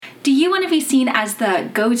Do you want to be seen as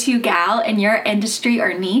the go-to gal in your industry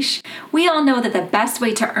or niche? We all know that the best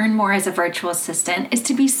way to earn more as a virtual assistant is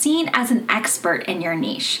to be seen as an expert in your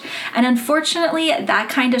niche. And unfortunately, that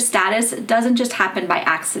kind of status doesn't just happen by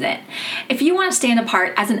accident. If you want to stand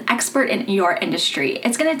apart as an expert in your industry,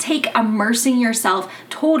 it's going to take immersing yourself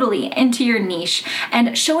totally into your niche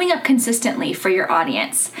and showing up consistently for your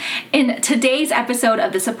audience. In today's episode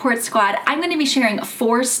of the Support Squad, I'm going to be sharing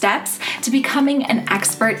 4 steps to becoming an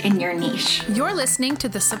expert in your niche. You're listening to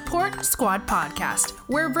the Support Squad podcast,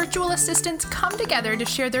 where virtual assistants come together to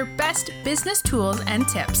share their best business tools and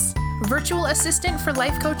tips. Virtual assistant for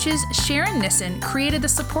life coaches Sharon Nissen created the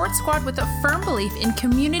Support Squad with a firm belief in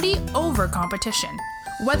community over competition.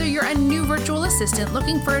 Whether you're a new virtual assistant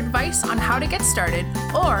looking for advice on how to get started,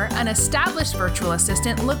 or an established virtual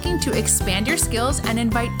assistant looking to expand your skills and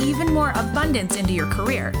invite even more abundance into your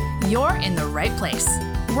career, you're in the right place.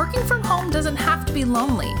 Working from home doesn't have to be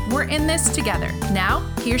lonely. We're in this together. Now,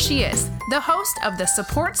 here she is, the host of the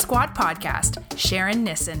Support Squad podcast, Sharon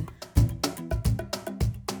Nissen.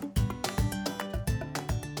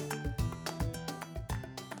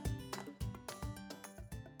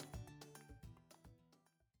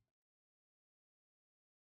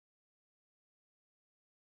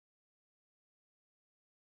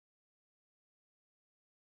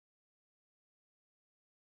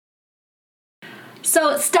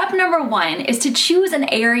 So step number 1 is to choose an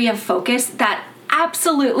area of focus that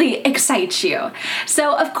absolutely excites you.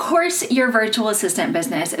 So of course, your virtual assistant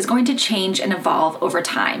business is going to change and evolve over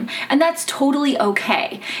time, and that's totally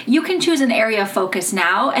okay. You can choose an area of focus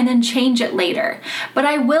now and then change it later. But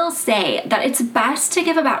I will say that it's best to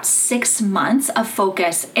give about 6 months of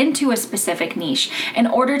focus into a specific niche in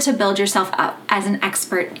order to build yourself up as an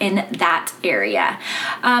expert in that area.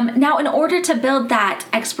 Now, in order to build that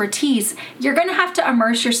expertise, you're going to have to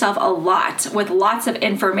immerse yourself a lot with lots of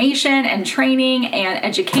information and training and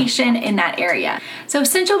education in that area. So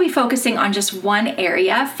since you'll be focusing on just one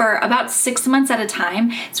area for about 6 months at a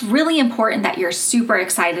time, it's really important that you're super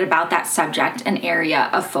excited about that subject and area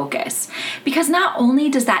of focus. Because not only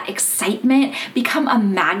does that excitement become a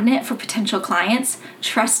magnet for potential clients,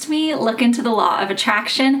 trust me, look into the law of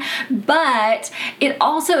attraction, but it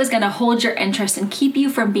also is going to hold your interest and keep you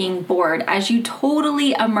from being bored as you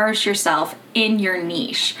totally immerse yourself in your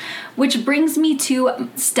niche. Which brings me to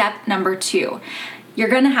step number 2. You're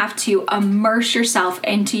going to have to immerse yourself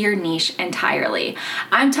into your niche entirely.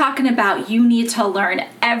 I'm talking about you need to learn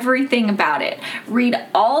everything about it. Read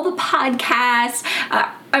all the podcasts,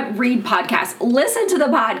 listen to the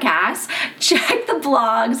podcasts, check the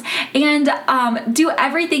blogs, and do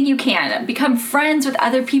everything you can. Become friends with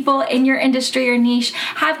other people in your industry or niche.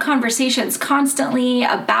 Have conversations constantly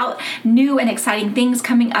about new and exciting things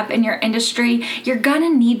coming up in your industry. You're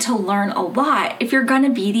gonna need to learn a lot if you're gonna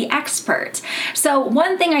be the expert. So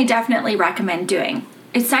one thing I definitely recommend doing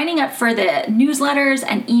is signing up for the newsletters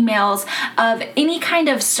and emails of any kind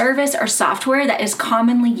of service or software that is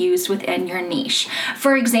commonly used within your niche.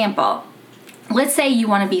 For example, let's say you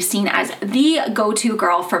want to be seen as the go-to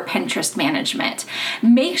girl for Pinterest management.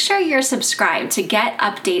 Make sure you're subscribed to get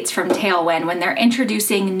updates from Tailwind when they're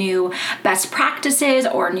introducing new best practices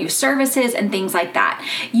or new services and things like that.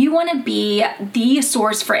 You want to be the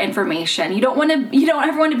source for information. You don't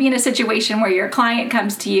ever want to be in a situation where your client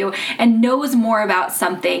comes to you and knows more about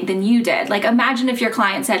something than you did. Like imagine if your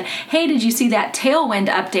client said, "Hey, did you see that Tailwind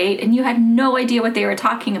update?" and you had no idea what they were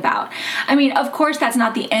talking about. I mean, of course, that's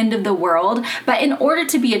not the end of the world, but in order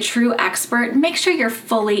to be a true expert, make sure you're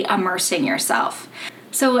fully immersing yourself.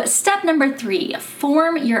 So step number 3,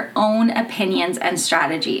 form your own opinions and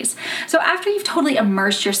strategies. So after you've totally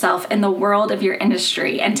immersed yourself in the world of your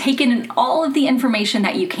industry and taken in all of the information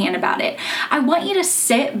that you can about it, I want you to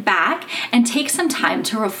sit back and take some time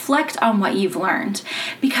to reflect on what you've learned.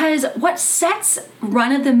 Because what sets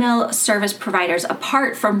run-of-the-mill service providers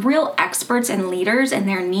apart from real experts and leaders in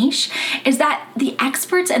their niche is that the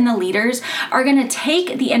experts and the leaders are going to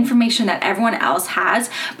take the information that everyone else has,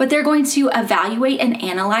 but they're going to evaluate and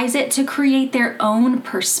analyze it to create their own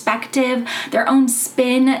perspective, their own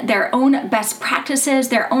spin, their own best practices,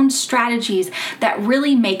 their own strategies that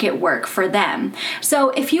really make it work for them. So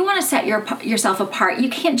if you want to set yourself apart, you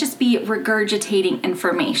can't just be regurgitating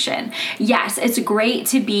information. Yes, it's great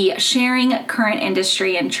to be sharing current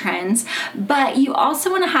industry and trends, but you also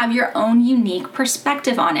want to have your own unique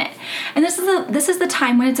perspective on it. And this is the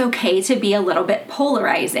time when it's okay to be a little bit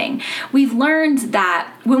polarizing. We've learned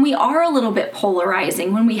that when we are a little bit polarized,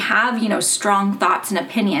 polarizing, when we have, strong thoughts and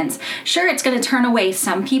opinions, sure, it's going to turn away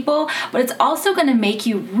some people, but it's also going to make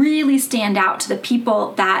you really stand out to the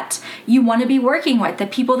people that you want to be working with, the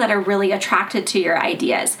people that are really attracted to your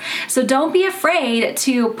ideas. So don't be afraid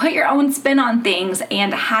to put your own spin on things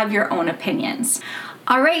and have your own opinions.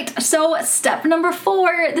 All right, so step number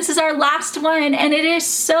 4, this is our last one, and it is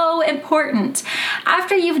so important.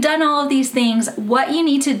 After you've done all of these things, what you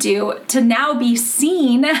need to do to now be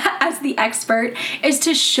seen as the expert is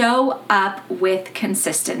to show up with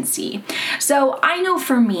consistency. So I know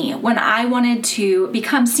for me, when I wanted to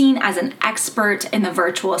become seen as an expert in the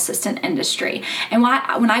virtual assistant industry, and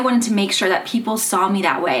when I wanted to make sure that people saw me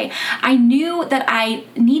that way, I knew that I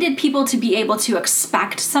needed people to be able to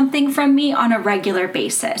expect something from me on a regular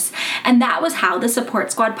basis. And that was how the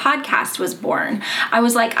Support Squad podcast was born. I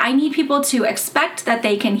was like, I need people to expect that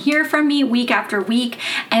they can hear from me week after week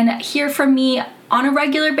and hear from me on a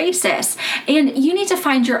regular basis. And you need to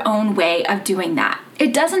find your own way of doing that.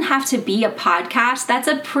 It doesn't have to be a podcast. That's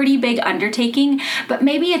a pretty big undertaking, but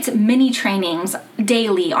maybe it's mini trainings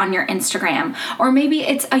daily on your Instagram, or maybe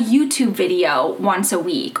it's a YouTube video once a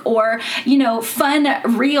week, or,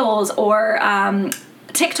 fun reels, or,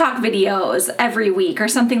 TikTok videos every week or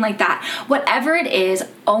something like that. Whatever it is,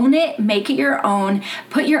 own it, make it your own,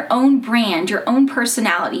 put your own brand, your own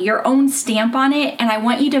personality, your own stamp on it. And I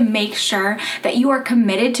want you to make sure that you are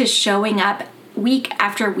committed to showing up week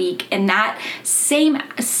after week in that same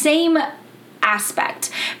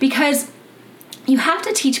aspect, because you have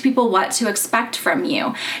to teach people what to expect from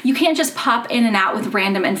you. You can't just pop in and out with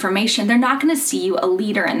random information. They're not going to see you a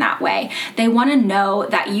leader in that way. They want to know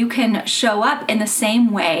that you can show up in the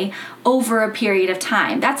same way over a period of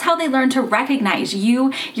time. That's how they learn to recognize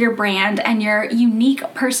you, your brand, and your unique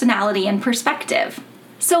personality and perspective.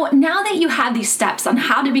 So now that you have these steps on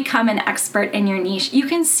how to become an expert in your niche, you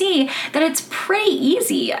can see that it's pretty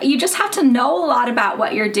easy. You just have to know a lot about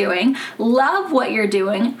what you're doing, love what you're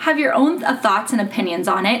doing, have your own thoughts and opinions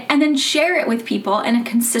on it, and then share it with people in a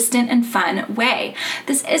consistent and fun way.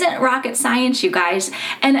 This isn't rocket science, you guys.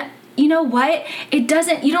 And you know what? You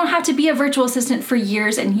don't have to be a virtual assistant for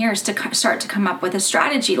years and years to start to come up with a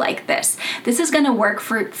strategy like this. This is going to work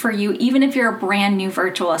for you even if you're a brand new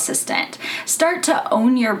virtual assistant. Start to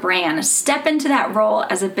own your brand. Step into that role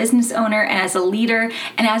as a business owner and as a leader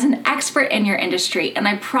and as an expert in your industry. And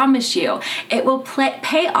I promise you, it will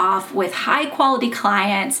pay off with high quality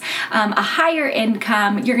clients, a higher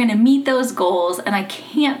income. You're going to meet those goals, and I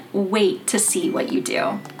can't wait to see what you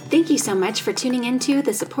do. Thank you so much for tuning into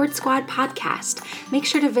the Support Squad podcast. Make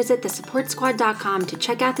sure to visit thesupportsquad.com to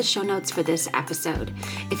check out the show notes for this episode.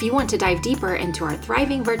 If you want to dive deeper into our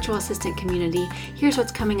thriving virtual assistant community, here's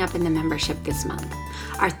what's coming up in the membership this month.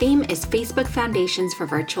 Our theme is Facebook Foundations for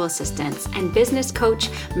Virtual Assistants, and business coach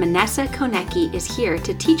Manessa Konecki is here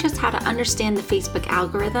to teach us how to understand the Facebook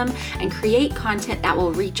algorithm and create content that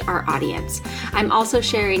will reach our audience. I'm also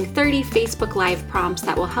sharing 30 Facebook Live prompts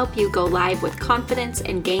that will help you go live with confidence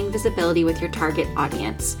and gain visibility with your target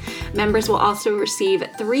audience. Members will also receive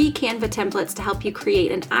 3 Canva templates to help you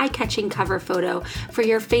create an eye-catching cover photo for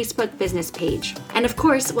your Facebook business page. And of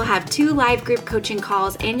course, we'll have 2 live group coaching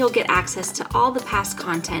calls, and you'll get access to all the past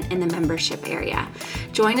content in the membership area.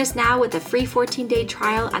 Join us now with a free 14-day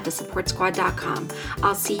trial at thesupportsquad.com.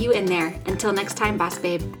 I'll see you in there. Until next time, Boss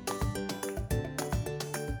Babe.